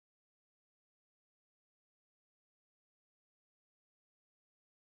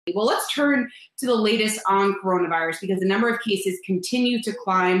Well, let's turn to the latest on coronavirus because the number of cases continue to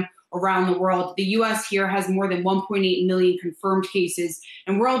climb around the world. The U.S. here has more than 1.8 million confirmed cases,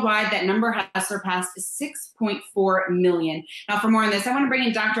 and worldwide that number has surpassed 6.4 million. Now, for more on this, I want to bring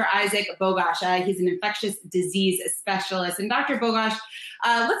in Dr. Isaac Bogoch. He's an infectious disease specialist. And Dr. Bogoch,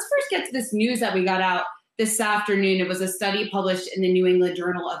 let's first get to this news that we got out this afternoon. It was a study published in the New England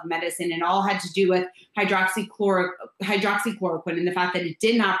Journal of Medicine, and all had to do with hydroxychloroquine and the fact that it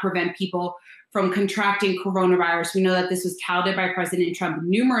did not prevent people from contracting coronavirus. We know that this was touted by President Trump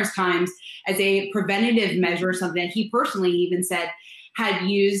numerous times as a preventative measure, something that he personally even said had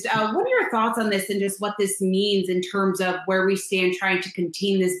used. What are your thoughts on this and just what this means in terms of where we stand trying to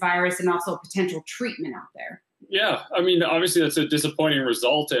contain this virus and also potential treatment out there? Yeah, I mean, obviously that's a disappointing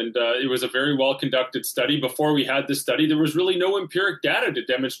result, and it was a very well-conducted study. Before we had this study, there was really no empiric data to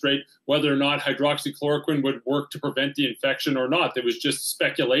demonstrate whether or not hydroxychloroquine would work to prevent the infection or not. There was just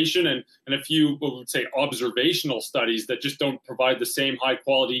speculation and a few, what we would say, observational studies that just don't provide the same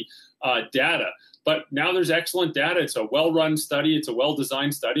high-quality data. But now there's excellent data. It's a well-run study. It's a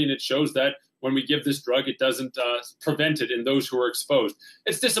well-designed study, and it shows that when we give this drug, it doesn't prevent it in those who are exposed.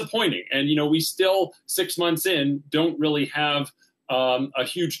 It's disappointing. And, you know, we still, 6 months in, don't really have a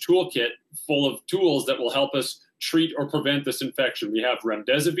huge toolkit full of tools that will help us treat or prevent this infection. We have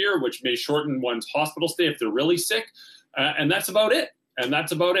remdesivir, which may shorten one's hospital stay if they're really sick. And that's about it.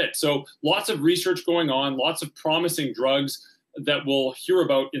 So lots of research going on, lots of promising drugs that we'll hear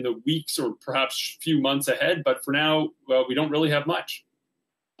about in the weeks or perhaps few months ahead. But for now, we don't really have much.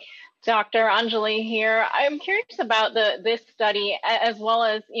 Dr. Anjali here. I'm curious about this study, as well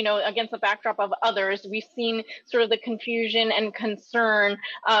as, you know, against the backdrop of others. We've seen sort of the confusion and concern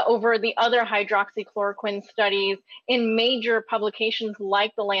over the other hydroxychloroquine studies in major publications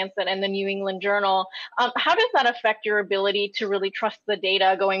like The Lancet and the New England Journal. How does that affect your ability to really trust the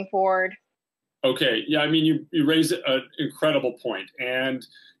data going forward? Okay, yeah, I mean, you raise an incredible point, and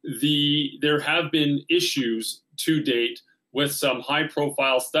there have been issues to date with some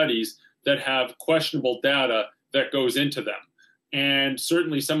high-profile studies that have questionable data that goes into them. And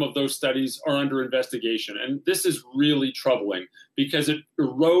certainly some of those studies are under investigation. And this is really troubling because it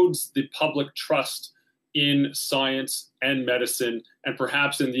erodes the public trust in science and medicine and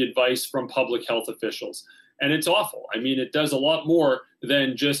perhaps in the advice from public health officials. And it's awful. I mean, it does a lot more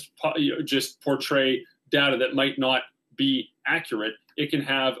than just portray data that might not be accurate. It can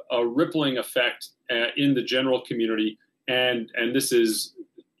have a rippling effect in the general community. And this is,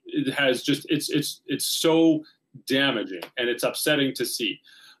 it's so damaging and it's upsetting to see.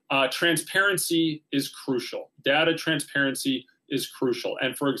 Transparency is crucial. Data transparency is crucial.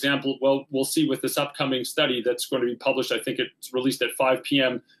 And for example, well, we'll see with this upcoming study that's going to be published, I think it's released at 5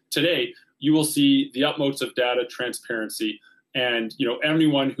 p.m. today, you will see the utmost of data transparency. And, you know,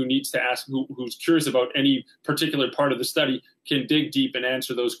 anyone who needs to ask, who's curious about any particular part of the study can dig deep and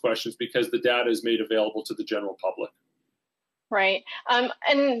answer those questions because the data is made available to the general public. Right.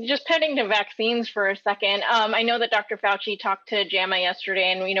 And just pivoting to vaccines for a second, I know that Dr. Fauci talked to JAMA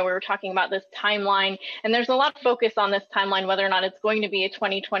yesterday, and, you know, we were talking about this timeline, and there's a lot of focus on this timeline, whether or not it's going to be a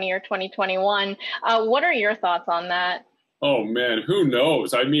 2020 or 2021. What are your thoughts on that? Oh, man, who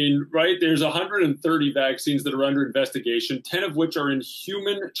knows? I mean, right, there's 130 vaccines that are under investigation, 10 of which are in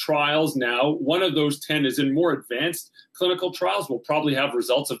human trials now. One of those 10 is in more advanced clinical trials. We'll probably have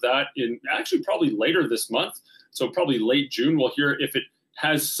results of that in actually probably later this month. So probably late June, we'll hear if it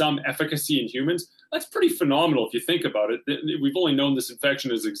has some efficacy in humans. That's pretty phenomenal if you think about it. We've only known this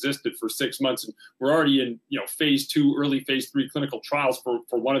infection has existed for 6 months, and we're already in, you know, phase 2, early phase 3 clinical trials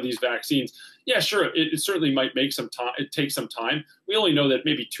for one of these vaccines. Yeah, sure, it certainly might make some time. It takes some time. We only know that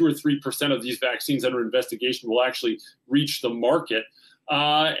maybe 2 or 3% of these vaccines under investigation will actually reach the market.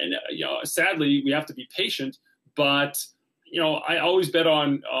 And you know, sadly, we have to be patient, but you know, I always bet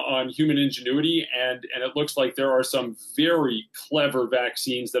on human ingenuity, and it looks like there are some very clever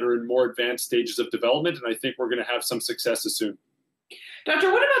vaccines that are in more advanced stages of development, and I think we're going to have some successes soon.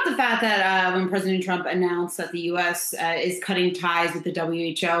 Doctor, what about the fact that when President Trump announced that the U.S. Is cutting ties with the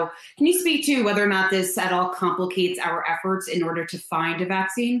WHO, can you speak to whether or not this at all complicates our efforts in order to find a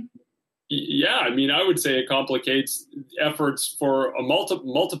vaccine? Yeah, I mean, I would say it complicates efforts for a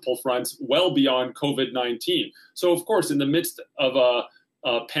multiple fronts well beyond COVID-19. So, of course, in the midst of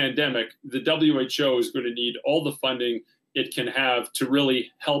a pandemic, the WHO is going to need all the funding it can have to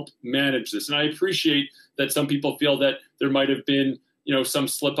really help manage this. And I appreciate that some people feel that there might have been, you know, some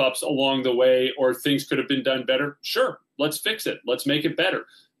slip-ups along the way or things could have been done better. Sure, let's fix it. Let's make it better.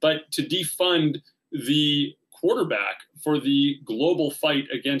 But to defund the quarterback for the global fight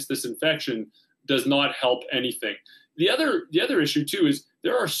against this infection does not help anything. The other issue, too, is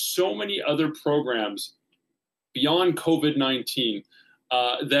there are so many other programs beyond COVID-19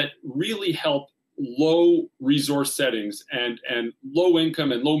 that really help low resource settings and low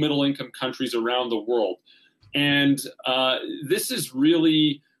income and low middle income countries around the world. And this is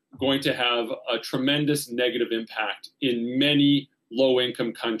really going to have a tremendous negative impact in many low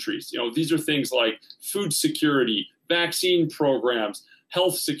income countries. These are things like food security, vaccine programs,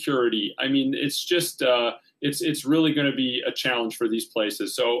 health security. I mean, it's just it's really going to be a challenge for these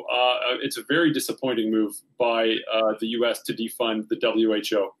places. So it's a very disappointing move by the U.S. to defund the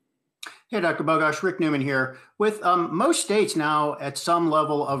WHO. Hey, Dr. Bogoch, Rick Newman here. With most states now at some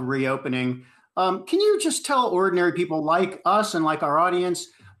level of reopening, can you just tell ordinary people like us and like our audience,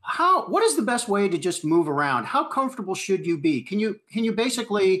 what is the best way to just move around? How comfortable should you be? Can you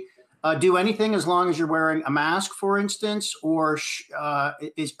basically do anything as long as you're wearing a mask, for instance, or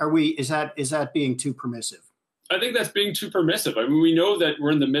is that being too permissive? I think that's being too permissive. I mean, we know that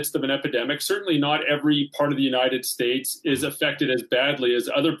we're in the midst of an epidemic. Certainly not every part of the United States is affected as badly as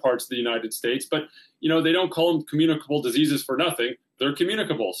other parts of the United States, but they don't call them communicable diseases for nothing. They're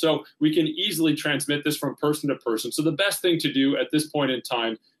communicable. So we can easily transmit this from person to person. So the best thing to do at this point in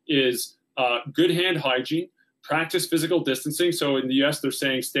time is good hand hygiene, practice physical distancing. So in the US, they're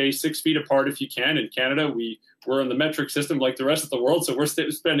saying stay 6 feet apart if you can. In Canada, we're in the metric system like the rest of the world. So we're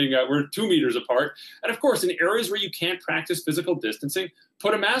 2 meters apart. And of course, in areas where you can't practice physical distancing,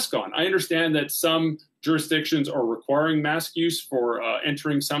 put a mask on. I understand that some jurisdictions are requiring mask use for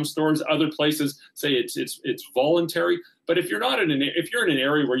entering some stores. Other places say it's voluntary. But if you're if you're in an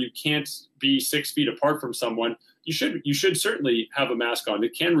area where you can't be 6 feet apart from someone, you should certainly have a mask on.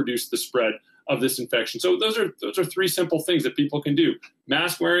 It can reduce the spread of this infection. So those are three simple things that people can do: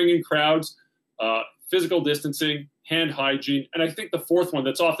 mask wearing in crowds, physical distancing, hand hygiene. And I think the fourth one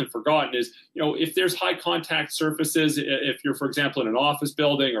that's often forgotten is, if there's high contact surfaces, if you're, for example, in an office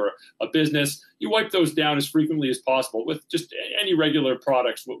building or a business, you wipe those down as frequently as possible with just any regular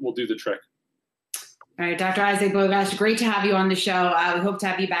products will do the trick. All right, Dr. Isaac Bogoch, great to have you on the show. We hope to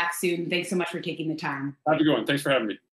have you back soon. Thanks so much for taking the time. Have a good one. Thanks for having me.